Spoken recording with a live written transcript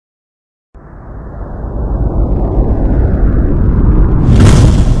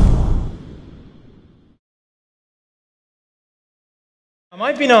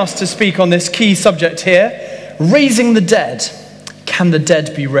I've been asked to speak on this key subject here, raising the dead. Can the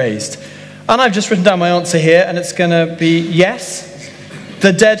dead be raised? And I've just written down my answer here, and it's going to be yes,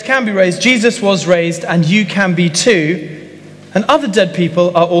 the dead can be raised. Jesus was raised, and you can be too. And other dead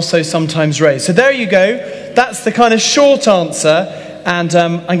people are also sometimes raised. So there you go. That's the kind of short answer, and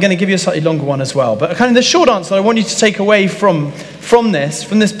I'm going to give you a slightly longer one as well. But kind of the short answer I want you to take away from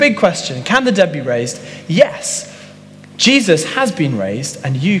this big question, can the dead be raised? Yes. Jesus has been raised,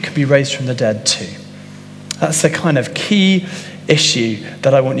 and you can be raised from the dead too. That's the kind of key issue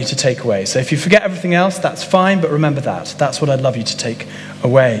that I want you to take away. So if you forget everything else, that's fine, but remember that. That's what I'd love you to take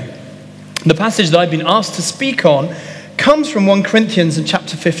away. The passage that I've been asked to speak on comes from 1 Corinthians in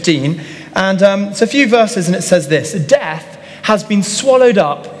chapter 15, and it's a few verses, and it says this: death has been swallowed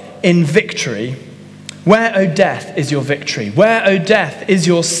up in victory. Where, O death, is your victory? Where, O death, is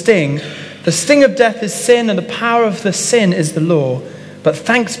your sting? The sting of death is sin, and the power of the sin is the law. But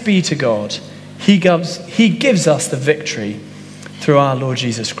thanks be to God, He gives us the victory through our Lord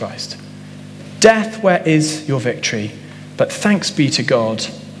Jesus Christ. Death, where is your victory? But thanks be to God,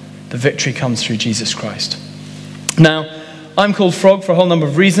 the victory comes through Jesus Christ. Now, I'm called Frog for a whole number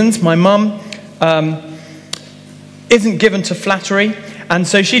of reasons. My mum isn't given to flattery, and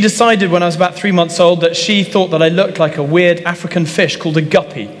so she decided when I was about 3 months old that she thought that I looked like a weird African fish called a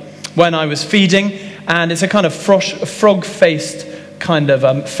guppy when I was feeding, and it's a kind of frog-faced kind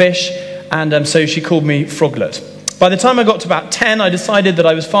of fish, and so she called me Froglet. By the time I got to about 10, I decided that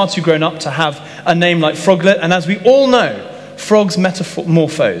I was far too grown up to have a name like Froglet, and as we all know, frogs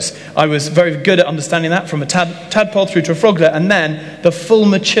metamorphose. I was very good at understanding that, from a tadpole through to a froglet, and then the full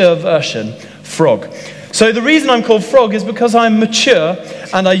mature version, frog. So the reason I'm called Frog is because I'm mature,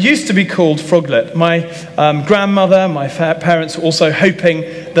 and I used to be called Froglet. My grandmother, my parents were also hoping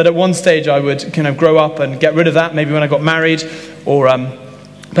that at one stage I would grow up and get rid of that, maybe when I got married, or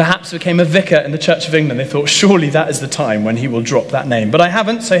perhaps became a vicar in the Church of England. They thought, surely that is the time when he will drop that name. But I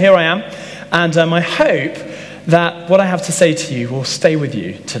haven't, so here I am. And I hope that what I have to say to you will stay with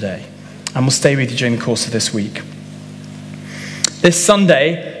you today, and will stay with you during the course of this week. This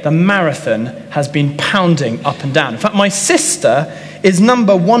Sunday, the marathon has been pounding up and down. In fact, my sister is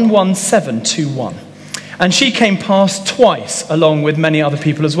number 11721. And she came past twice, along with many other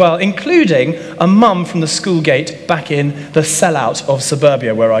people as well, including a mum from the school gate back in the sellout of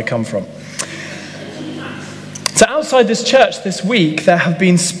suburbia where I come from. So outside this church this week, there have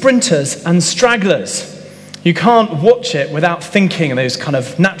been sprinters and stragglers. You can't watch it without thinking those kind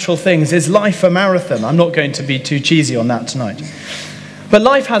of natural things. Is life a marathon? I'm not going to be too cheesy on that tonight. But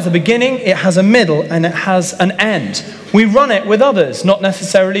life has a beginning, it has a middle, and it has an end. We run it with others, not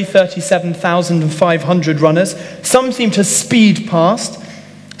necessarily 37,500 runners. Some seem to speed past,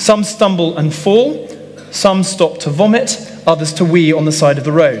 some stumble and fall, some stop to vomit, others to wee on the side of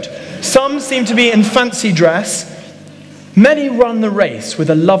the road. Some seem to be in fancy dress. Many run the race with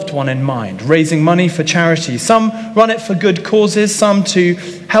a loved one in mind, raising money for charity. Some run it for good causes, some to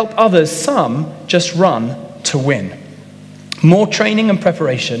help others, some just run to win. More training and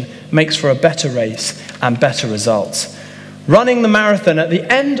preparation makes for a better race and better results. Running the marathon at the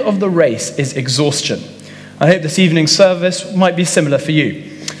end of the race is exhaustion. I hope this evening's service might be similar for you.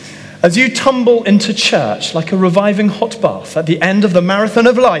 As you tumble into church like a reviving hot bath at the end of the marathon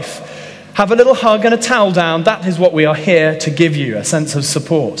of life, have a little hug and a towel down. That is what we are here to give you, a sense of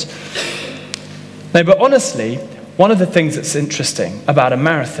support. No, but honestly, one of the things that's interesting about a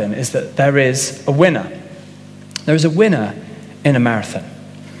marathon is that there is a winner. There is a winner in a marathon.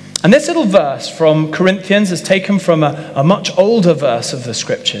 And this little verse from Corinthians is taken from a much older verse of the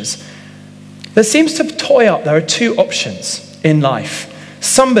scriptures that seems to toy up. There are two options in life.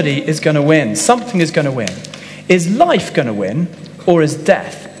 Somebody is going to win. Something is going to win. Is life going to win, or is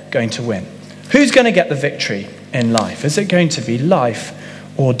death going to win? Who's going to get the victory in life? Is it going to be life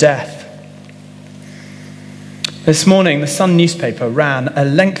or death? This morning, the Sun newspaper ran a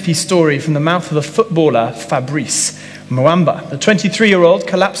lengthy story from the mouth of the footballer Fabrice Muamba. The 23-year-old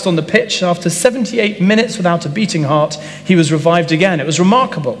collapsed on the pitch. After 78 minutes without a beating heart, he was revived again. It was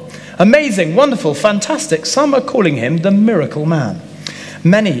remarkable, amazing, wonderful, fantastic. Some are calling him the miracle man.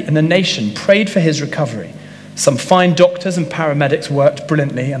 Many in the nation prayed for his recovery. Some fine doctors and paramedics worked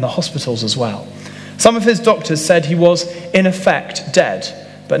brilliantly, and the hospitals as well. Some of his doctors said he was, in effect, dead,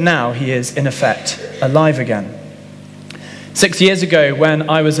 but now he is, in effect, alive again. 6 years ago, when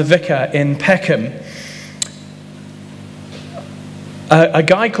I was a vicar in Peckham, a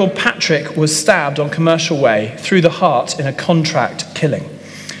guy called Patrick was stabbed on Commercial Way through the heart in a contract killing.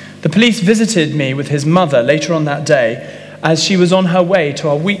 The police visited me with his mother later on that day as she was on her way to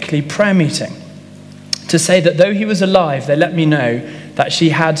our weekly prayer meeting, to say that though he was alive, they let me know that she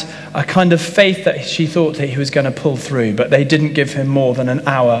had a kind of faith that she thought that he was going to pull through, but they didn't give him more than an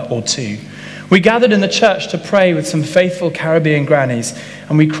hour or two. We gathered in the church to pray with some faithful Caribbean grannies,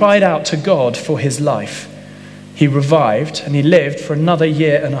 and we cried out to God for his life. He revived, and he lived for another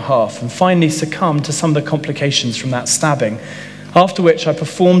year and a half, and finally succumbed to some of the complications from that stabbing, after which I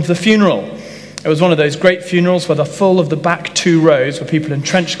performed the funeral. It was one of those great funerals where the full of the back 2 rows were people in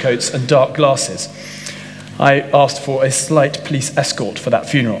trench coats and dark glasses. I asked for a slight police escort for that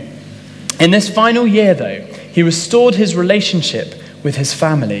funeral. In this final year, though, he restored his relationship with his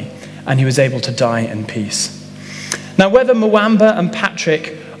family, and he was able to die in peace. Now, whether Mwamba and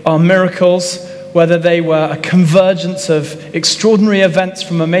Patrick are miracles, whether they were a convergence of extraordinary events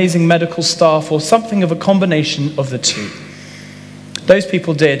from amazing medical staff, or something of a combination of the two, those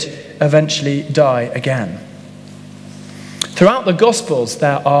people did eventually die again. Throughout the Gospels,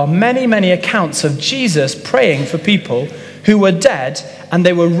 there are many, many accounts of Jesus praying for people who were dead, and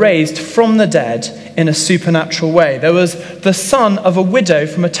they were raised from the dead in a supernatural way. There was the son of a widow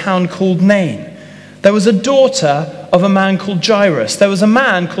from a town called Nain. There was a daughter of a man called Jairus. There was a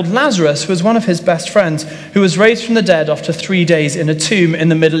man called Lazarus, who was one of his best friends, who was raised from the dead after 3 days in a tomb in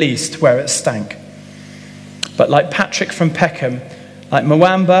the Middle East where it stank. But like Patrick from Peckham, like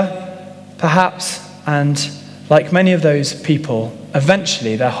Mwamba, perhaps, and like many of those people,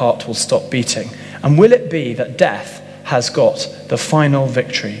 eventually their heart will stop beating. And will it be that death has got the final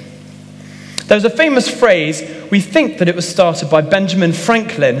victory? There's a famous phrase, we think that it was started by Benjamin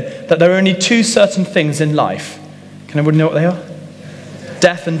Franklin, that there are only 2 certain things in life. Can everybody know what they are?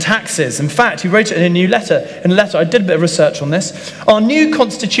 Death and taxes. In fact, he wrote it in a letter. I did a bit of research on this. Our new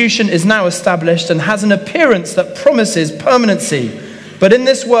constitution is now established and has an appearance that promises permanency. But in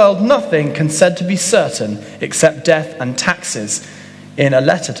this world, nothing can said to be certain except death and taxes, in a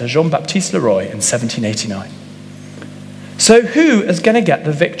letter to Jean-Baptiste Leroy in 1789. So who is going to get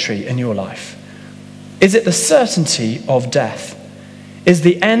the victory in your life? Is it the certainty of death? Is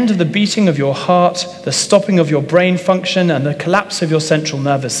the end of the beating of your heart, the stopping of your brain function, and the collapse of your central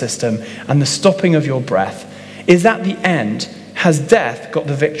nervous system, and the stopping of your breath? Is that the end? Has death got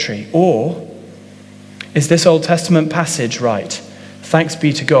the victory? Or is this Old Testament passage right? Thanks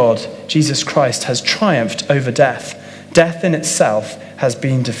be to God, Jesus Christ has triumphed over death. Death in itself has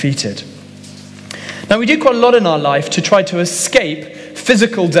been defeated. Now, we do quite a lot in our life to try to escape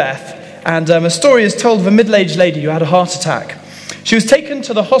physical death. And a story is told of a middle-aged lady who had a heart attack. She was taken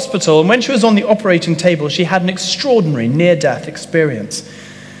to the hospital, and when she was on the operating table, she had an extraordinary near-death experience.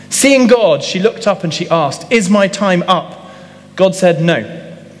 Seeing God, she looked up and she asked, "Is my time up?" God said, "No.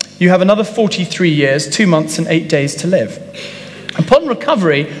 You have another 43 years, 2 months and 8 days to live." Upon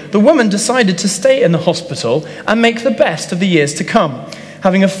recovery, the woman decided to stay in the hospital and make the best of the years to come,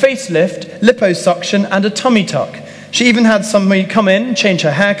 having a facelift, liposuction, and a tummy tuck. She even had somebody come in, change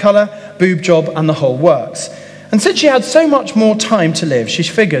her hair colour, boob job, and the whole works. And since she had so much more time to live, she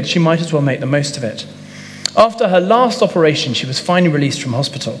figured she might as well make the most of it. After her last operation, she was finally released from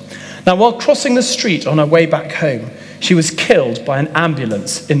hospital. Now, while crossing the street on her way back home, she was killed by an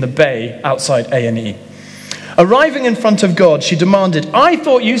ambulance in the bay outside A&E. Arriving in front of God, she demanded, "I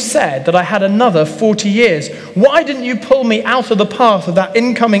thought you said that I had another 40 years. Why didn't you pull me out of the path of that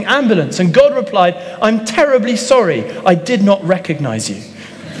incoming ambulance?" And God replied, "I'm terribly sorry. I did not recognize you."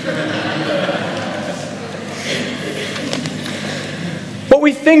 What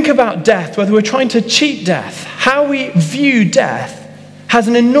we think about death, whether we're trying to cheat death, how we view death, has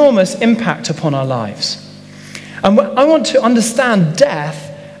an enormous impact upon our lives. And I want to understand death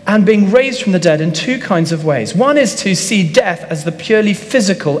and being raised from the dead in 2 kinds of ways. One is to see death as the purely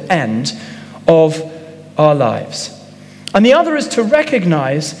physical end of our lives. And the other is to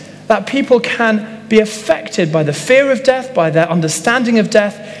recognize that people can be affected by the fear of death, by their understanding of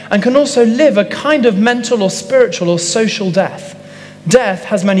death, and can also live a kind of mental or spiritual or social death. Death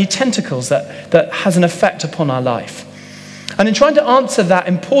has many tentacles that has an effect upon our life. And in trying to answer that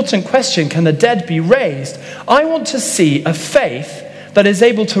important question, can the dead be raised, I want to see a faith that is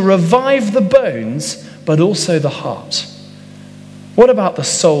able to revive the bones, but also the heart. What about the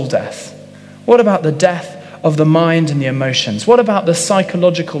soul death? What about the death of the mind and the emotions? What about the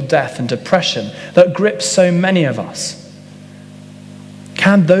psychological death and depression that grips so many of us?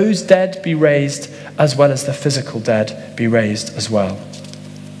 Can those dead be raised as well as the physical dead be raised as well?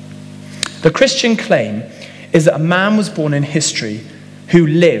 The Christian claim is that a man was born in history who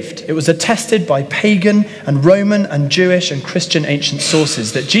lived. It was attested by pagan and Roman and Jewish and Christian ancient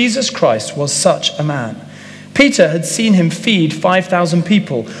sources that Jesus Christ was such a man. Peter had seen him feed 5,000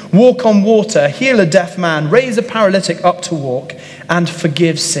 people, walk on water, heal a deaf man, raise a paralytic up to walk, and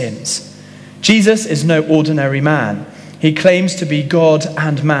forgive sins. Jesus is no ordinary man. He claims to be God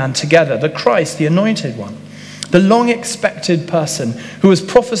and man together, the Christ, the anointed one, the long-expected person who was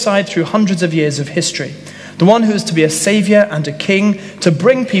prophesied through hundreds of years of history, the one who is to be a savior and a king to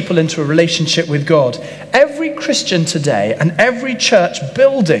bring people into a relationship with God. Every Christian today and every church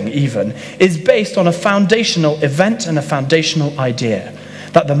building even is based on a foundational event and a foundational idea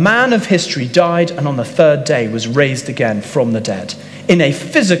that the man of history died and on the third day was raised again from the dead in a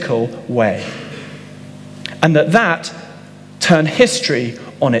physical way. And that turned history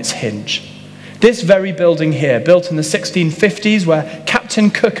on its hinge. This very building here, built in the 1650s where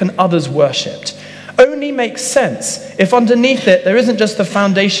Captain Cook and others worshipped, only makes sense if underneath it there isn't just the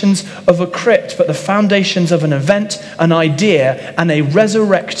foundations of a crypt, but the foundations of an event, an idea, and a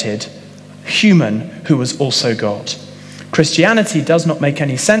resurrected human who was also God. Christianity does not make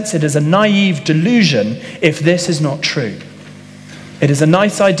any sense. It is a naive delusion if this is not true. It is a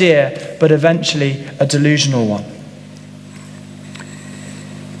nice idea, but eventually a delusional one.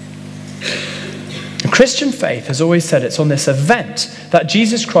 Christian faith has always said it's on this event that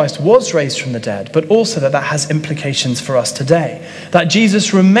Jesus Christ was raised from the dead, but also that has implications for us today. That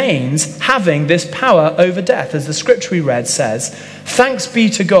Jesus remains having this power over death. As the scripture we read says, thanks be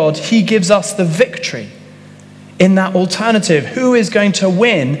to God, he gives us the victory. In that alternative, who is going to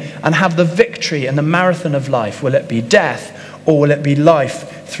win and have the victory in the marathon of life? Will it be death or will it be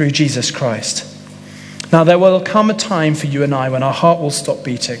life through Jesus Christ? Now there will come a time for you and I when our heart will stop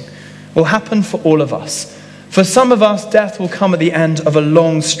beating. Will happen for all of us. For some of us, death will come at the end of a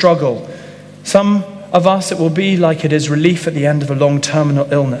long struggle. Some of us, it will be like it is relief at the end of a long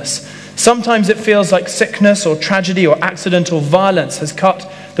terminal illness. Sometimes it feels like sickness or tragedy or accident or violence has cut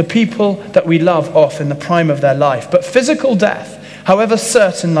the people that we love off in the prime of their life. But physical death, however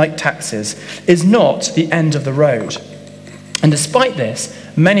certain like taxes, is not the end of the road. And despite this,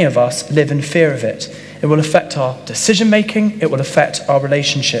 many of us live in fear of it. It will affect our decision-making. It will affect our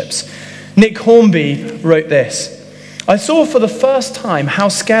relationships. Nick Hornby wrote this: I saw for the first time how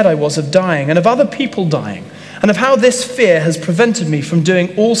scared I was of dying and of other people dying, and of how this fear has prevented me from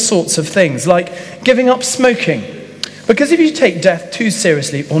doing all sorts of things, like giving up smoking. Because if you take death too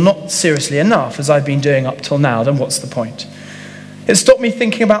seriously, or not seriously enough, as I've been doing up till now, then what's the point? It stopped me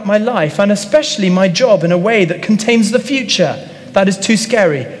thinking about my life, and especially my job, in a way that contains the future. That is too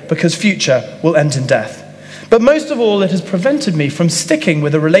scary, because future will end in death. But most of all, it has prevented me from sticking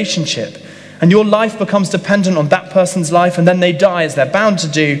with a relationship. And your life becomes dependent on that person's life, and then they die, as they're bound to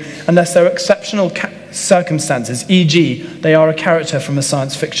do, unless there are exceptional circumstances, e.g., they are a character from a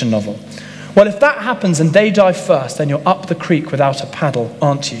science fiction novel. Well, if that happens and they die first, then you're up the creek without a paddle,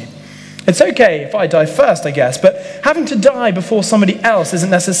 aren't you? It's okay if I die first, I guess, but having to die before somebody else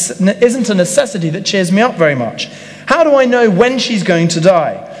isn't a necessity that cheers me up very much. How do I know when she's going to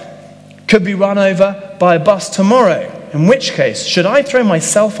die? Could be run over by a bus tomorrow, in which case, should I throw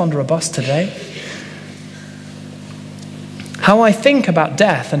myself under a bus today? How I think about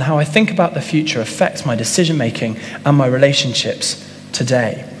death and how I think about the future affects my decision-making and my relationships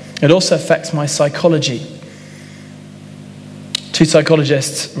today. It also affects my psychology. Two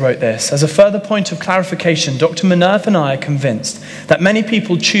psychologists wrote this: as a further point of clarification, Dr. Minerva and I are convinced that many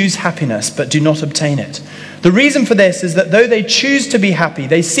people choose happiness but do not obtain it. The reason for this is that though they choose to be happy,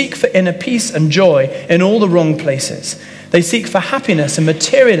 they seek for inner peace and joy in all the wrong places. They seek for happiness in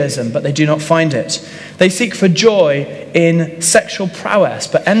materialism, but they do not find it. They seek for joy in sexual prowess,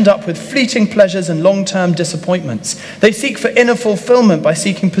 but end up with fleeting pleasures and long-term disappointments. They seek for inner fulfillment by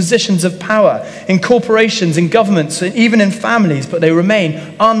seeking positions of power in corporations, in governments, and even in families, but they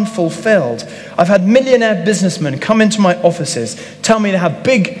remain unfulfilled. I've had millionaire businessmen come into my offices, tell me they have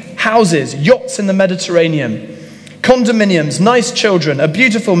big houses, yachts in the Mediterranean, condominiums, nice children, a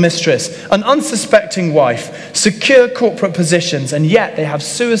beautiful mistress, an unsuspecting wife, secure corporate positions, and yet they have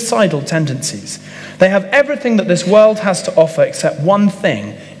suicidal tendencies. They have everything that this world has to offer except one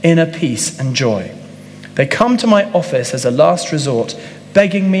thing: inner peace and joy. They come to my office as a last resort,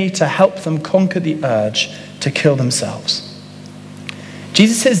 begging me to help them conquer the urge to kill themselves.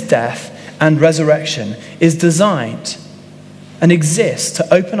 Jesus' death and resurrection is designed and exists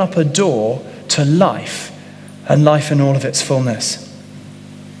to open up a door to life, and life in all of its fullness.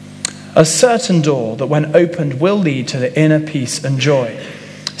 A certain door that when opened will lead to the inner peace and joy.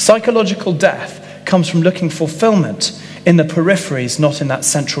 Psychological death comes from looking fulfillment in the peripheries, not in that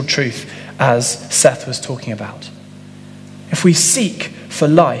central truth as Seth was talking about. If we seek for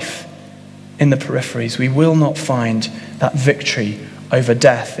life in the peripheries, we will not find that victory over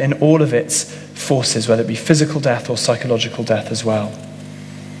death in all of its forces, whether it be physical death or psychological death as well.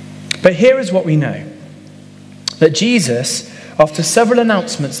 But here is what we know: that Jesus after several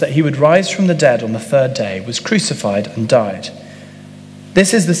announcements that he would rise from the dead on the third day, was crucified and died.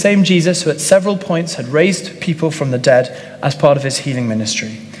 This is the same Jesus who at several points had raised people from the dead as part of his healing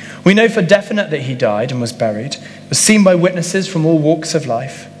ministry. We know for definite that he died and was buried, was seen by witnesses from all walks of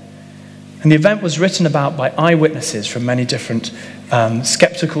life. And the event was written about by eyewitnesses from many different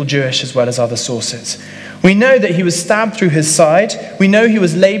skeptical Jewish as well as other sources. We know that he was stabbed through his side. We know he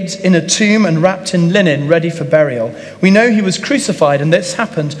was laid in a tomb and wrapped in linen, ready for burial. We know he was crucified, and this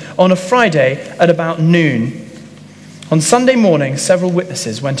happened on a Friday at about noon. On Sunday morning, several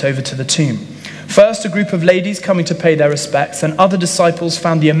witnesses went over to the tomb. First, a group of ladies coming to pay their respects, and other disciples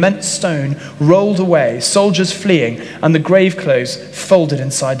found the immense stone rolled away, soldiers fleeing, and the grave clothes folded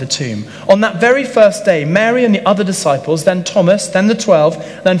inside the tomb. On that very first day, Mary and the other disciples, then Thomas, then the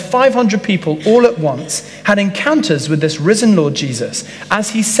 12, then 500 people all at once had encounters with this risen Lord Jesus, as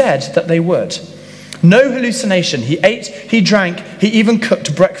he said that they would. No hallucination. He ate, he drank, he even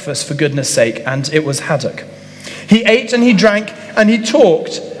cooked breakfast for goodness sake, and it was haddock. He ate and he drank and he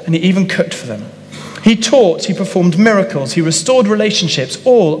talked, and he even cooked for them. He taught, he performed miracles, he restored relationships,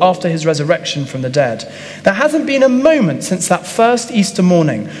 all after his resurrection from the dead. There hasn't been a moment since that first Easter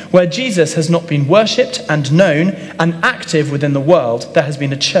morning where Jesus has not been worshipped and known and active within the world. There has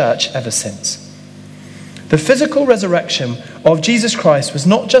been a church ever since. The physical resurrection of Jesus Christ was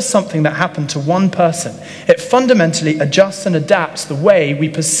not just something that happened to one person. It fundamentally adjusts and adapts the way we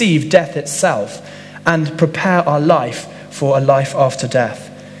perceive death itself and prepare our life for a life after death.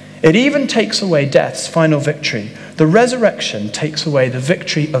 It even takes away death's final victory. The resurrection takes away the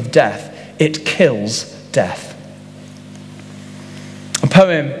victory of death. It kills death. A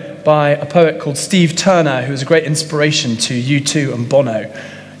poem by a poet called Steve Turner, who was a great inspiration to U2 and Bono,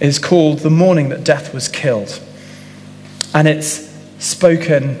 is called "The Morning That Death Was Killed." And it's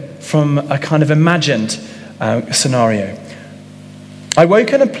spoken from a kind of imagined scenario. I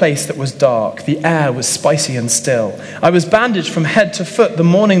woke in a place that was dark. The air was spicy and still. I was bandaged from head to foot the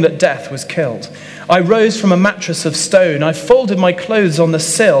morning that death was killed. I rose from a mattress of stone. I folded my clothes on the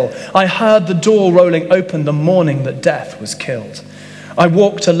sill. I heard the door rolling open the morning that death was killed. I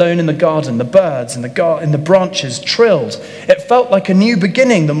walked alone in the garden. The birds in the branches trilled. It felt like a new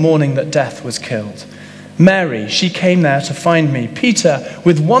beginning the morning that death was killed. Mary, she came there to find me. Peter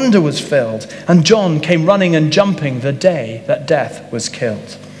with wonder was filled, and John came running and jumping the day that death was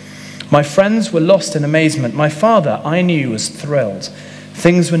killed. My friends were lost in amazement. My father, I knew, was thrilled.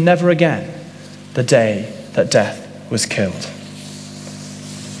 Things were never again the day that death was killed.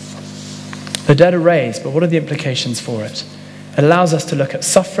 The dead are raised, but what are the implications for it? It allows us to look at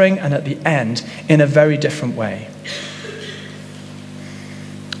suffering and at the end in a very different way.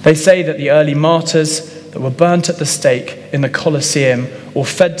 They say that the early martyrs that were burnt at the stake in the Colosseum or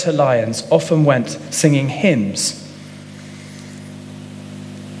fed to lions often went singing hymns.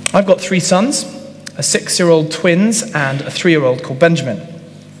 I've got 3 sons, a 6-year-old twins and a 3-year-old called Benjamin.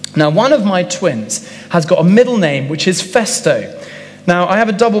 Now, one of my twins has got a middle name which is Festo. Now, I have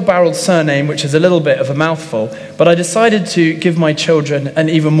a double-barreled surname, which is a little bit of a mouthful, but I decided to give my children an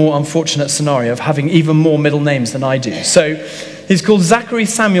even more unfortunate scenario of having even more middle names than I do. So he's called Zachary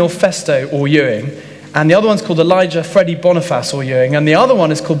Samuel Festo Orr-Ewing, and the other one's called Elijah Freddie Boniface Orr-Ewing, and the other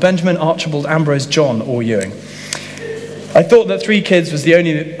one is called Benjamin Archibald Ambrose John Orr-Ewing. I thought that 3 kids was the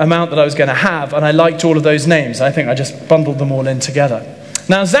only amount that I was going to have, and I liked all of those names. I think I just bundled them all in together.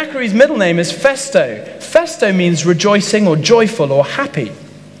 Now, Zachary's middle name is Festo. Festo means rejoicing or joyful or happy.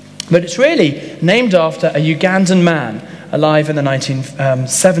 But it's really named after a Ugandan man alive in the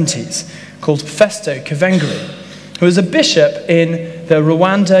 1970s called Festo Kivengere, who was a bishop in the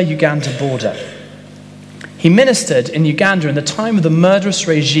Rwanda-Uganda border. He ministered in Uganda in the time of the murderous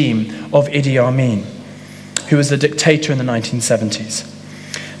regime of Idi Amin, who was the dictator in the 1970s.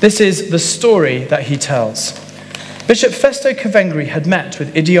 This is the story that he tells. Bishop Festo Kivengere had met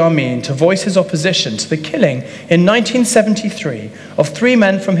with Idi Amin to voice his opposition to the killing in 1973 of 3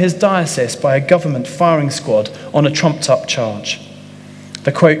 men from his diocese by a government firing squad on a trumped-up charge.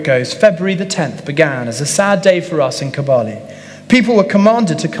 The quote goes, "February the 10th began as a sad day for us in Kabale. People were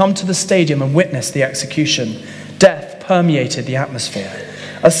commanded to come to the stadium and witness the execution. Death permeated the atmosphere.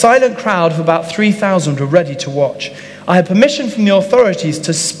 A silent crowd of about 3,000 were ready to watch. I had permission from the authorities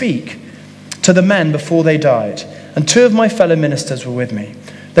to speak to the men before they died, and 2 of my fellow ministers were with me.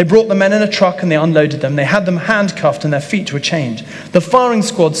 They brought the men in a truck and they unloaded them. They had them handcuffed and their feet were chained. The firing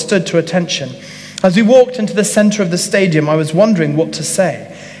squad stood to attention. As we walked into the center of the stadium, I was wondering what to say.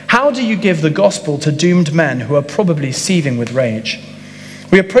 How do you give the gospel to doomed men who are probably seething with rage?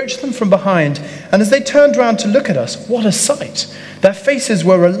 We approached them from behind, and as they turned round to look at us, what a sight! Their faces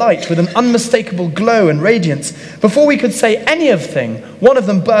were alight with an unmistakable glow and radiance. Before we could say anything, one of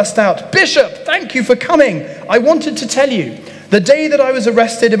them burst out, "Bishop, thank you for coming. I wanted to tell you. The day that I was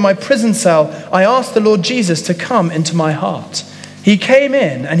arrested in my prison cell, I asked the Lord Jesus to come into my heart. He came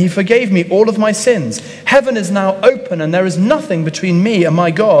in and he forgave me all of my sins. Heaven is now open and there is nothing between me and my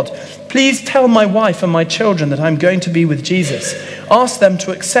God. Please tell my wife and my children that I'm going to be with Jesus. Ask them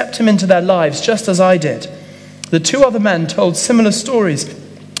to accept him into their lives just as I did." The two other men told similar stories,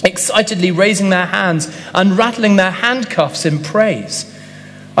 excitedly raising their hands and rattling their handcuffs in praise.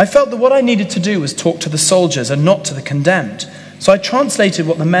 I felt that what I needed to do was talk to the soldiers and not to the condemned. So I translated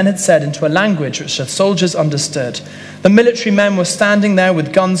what the men had said into a language which the soldiers understood. The military men were standing there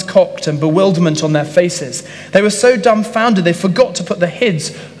with guns cocked and bewilderment on their faces. They were so dumbfounded they forgot to put the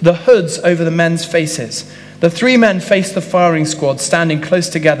hoods over the men's faces. The three men faced the firing squad standing close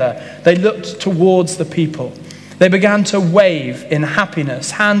together. They looked towards the people. They began to wave in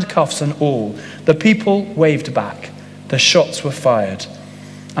happiness, handcuffs and all. The people waved back. The shots were fired.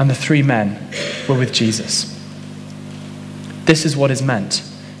 And the three men were with Jesus. This is what is meant.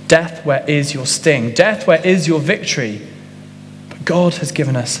 Death, where is your sting? Death, where is your victory? But God has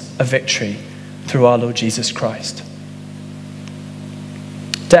given us a victory through our Lord Jesus Christ.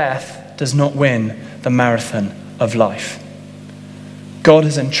 Death does not win the marathon of life. God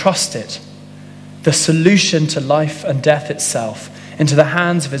has entrusted the solution to life and death itself into the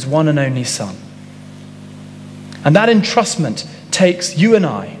hands of his one and only Son. And that entrustment takes you and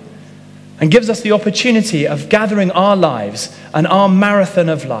I and gives us the opportunity of gathering our lives and our marathon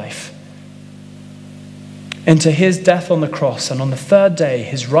of life into his death on the cross, and on the third day,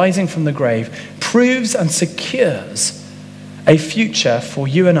 his rising from the grave proves and secures a future for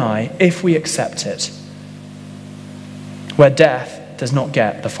you and I if we accept it, where death does not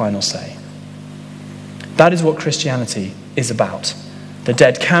get the final say. That is what Christianity is about. The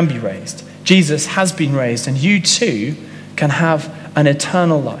dead can be raised. Jesus has been raised, and you too can have an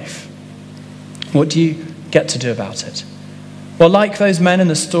eternal life. What do you get to do about it? Well, like those men in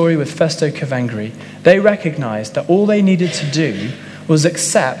the story with Festo Cavengri, they recognized that all they needed to do was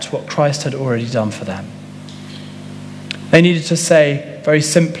accept what Christ had already done for them. They needed to say very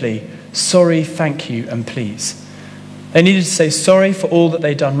simply, sorry, thank you, and please. They needed to say sorry for all that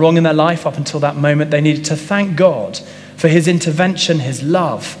they'd done wrong in their life up until that moment. They needed to thank God for his intervention, his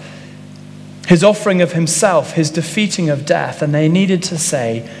love, his offering of himself, his defeating of death. And they needed to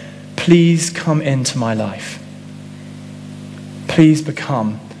say, please come into my life. Please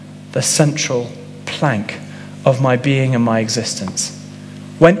become the central plank of my being and my existence.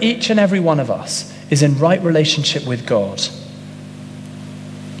 When each and every one of us is in right relationship with God,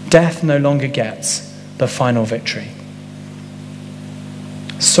 death no longer gets the final victory.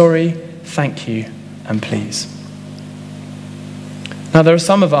 Sorry, thank you, and please. Now, there are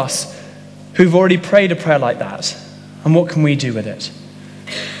some of us who've already prayed a prayer like that, and what can we do with it?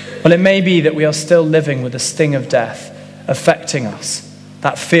 Well, it may be that we are still living with the sting of death affecting us,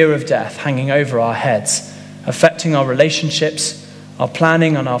 that fear of death hanging over our heads, affecting our relationships, our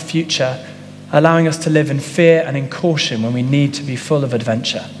planning and our future, allowing us to live in fear and in caution when we need to be full of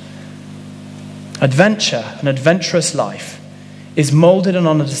adventure. Adventure, an adventurous life, is molded on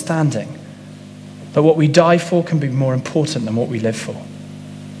understanding that what we die for can be more important than what we live for.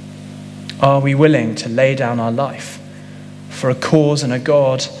 Are we willing to lay down our life for a cause and a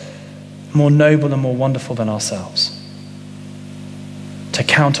God more noble and more wonderful than ourselves? To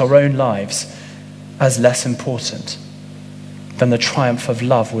count our own lives as less important than the triumph of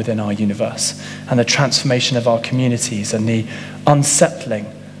love within our universe and the transformation of our communities and the unsettling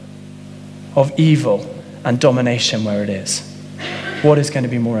of evil and domination where it is? What is going to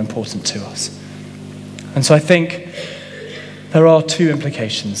be more important to us? And so I think there are two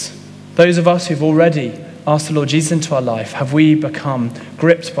implications. Those of us who've already asked the Lord Jesus into our life, have we become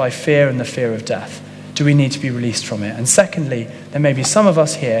gripped by fear and the fear of death? Do we need to be released from it? And secondly, there may be some of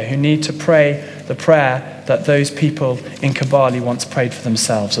us here who need to pray the prayer that those people in Kabali once prayed for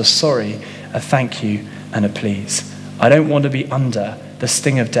themselves: a sorry, a thank you, and a please. I don't want to be under the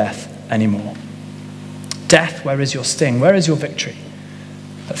sting of death anymore. Death, where is your sting? Where is your victory?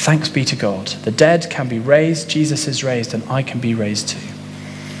 But thanks be to God. The dead can be raised, Jesus is raised, and I can be raised too.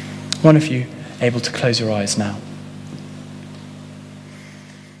 One of you able to close your eyes now.